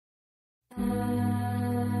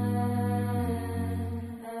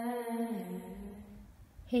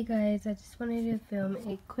Hey guys, I just wanted to film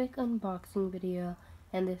a quick unboxing video,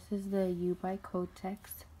 and this is the By Kotex.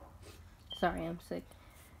 Sorry, I'm sick.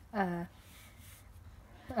 This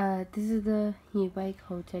is the By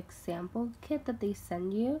Kotex sample kit that they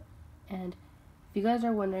send you, and if you guys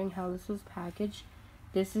are wondering how this was packaged,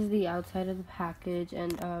 this is the outside of the package,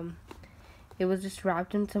 and it was just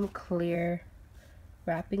wrapped in some clear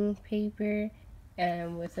wrapping paper,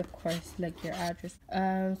 and with, of course, like your address.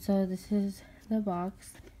 So this is the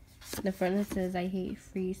box. The front it says, "I hate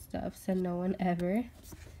free stuff, so no one ever."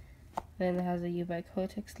 Then it has a By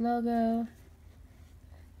Kotex logo,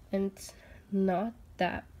 and it's not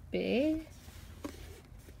that big.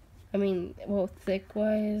 I mean, well, thick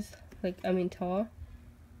wise, tall.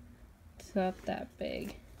 It's not that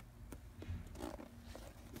big,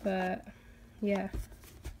 but yeah.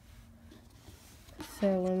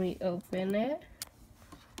 So when we open it,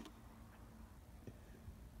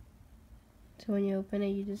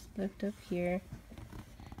 you just lift up here,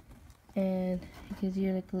 and it gives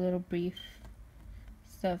you like a little brief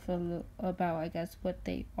stuff about, I guess, what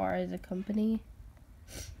they are as a company.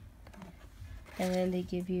 And then they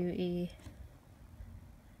give you a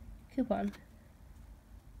coupon.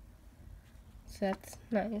 So that's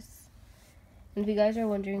nice. And if you guys are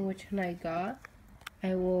wondering which one I got,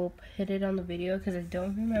 I will put it on the video because I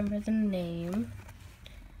don't remember the name.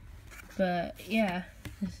 But yeah,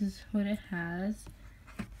 this is what it has.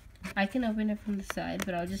 I can open it from the side,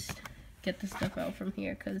 but I'll just get the stuff out from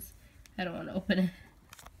here because I don't want to open it.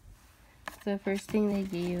 So the first thing they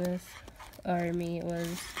gave us, or me,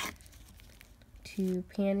 was 2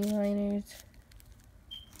 panty liners.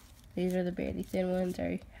 These are the barely thin ones.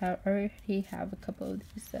 I already have a couple of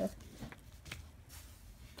these, so.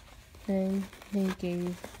 Then they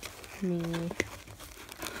gave me,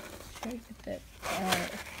 try to get that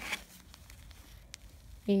out,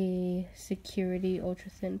 a security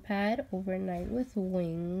ultra thin pad overnight with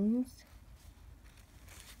wings.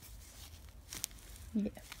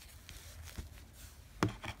 Yeah.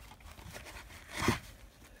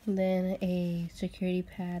 Then a security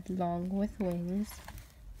pad long with wings.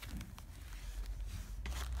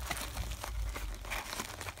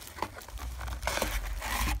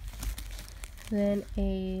 Then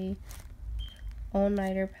a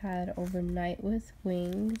all-nighter pad overnight with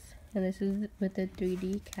wings, and this is with a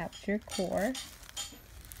 3D capture core.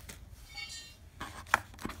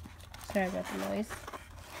 Sorry about the noise.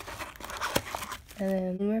 And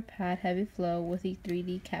then more pad heavy flow with a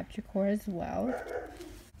 3D capture core as well.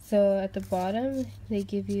 So at the bottom they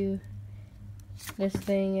give you this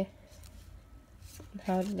thing,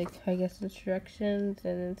 how, like, I guess, instructions,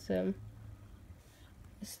 and then some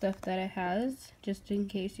stuff that it has, just in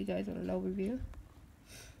case you guys want an overview.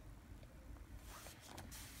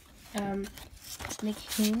 They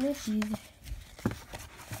came with these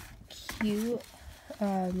cute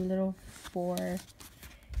little 4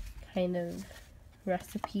 kind of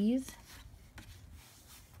recipes.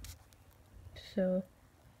 So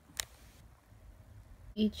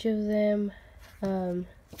each of them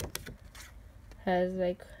has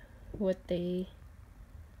like what they,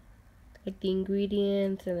 like, the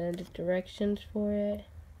ingredients and then the directions for it.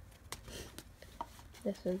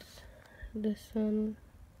 This one.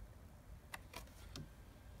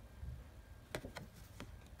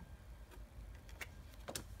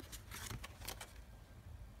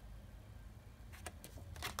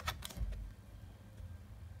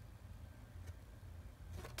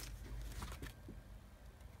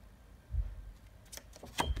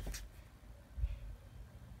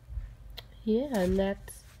 Yeah, and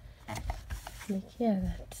that's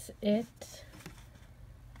it.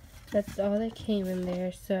 That's all that came in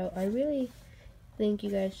there. So I really think you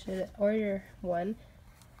guys should order one.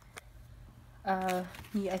 Yeah,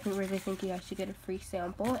 I really think you guys should get a free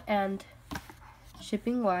sample. And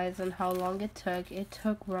shipping wise and how long it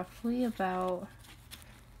took roughly about,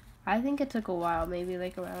 I think it took a while, maybe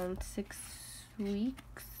like around 6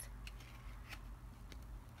 weeks,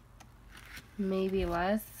 maybe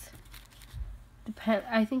less.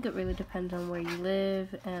 I think it really depends on where you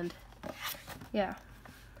live, and yeah.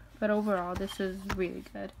 But overall, this is really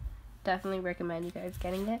good. Definitely recommend you guys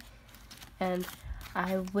getting it. And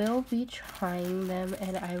I will be trying them,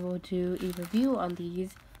 and I will do a review on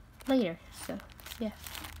these later. So yeah.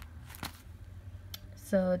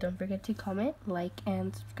 So don't forget to comment, like,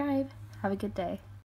 and subscribe. Have a good day.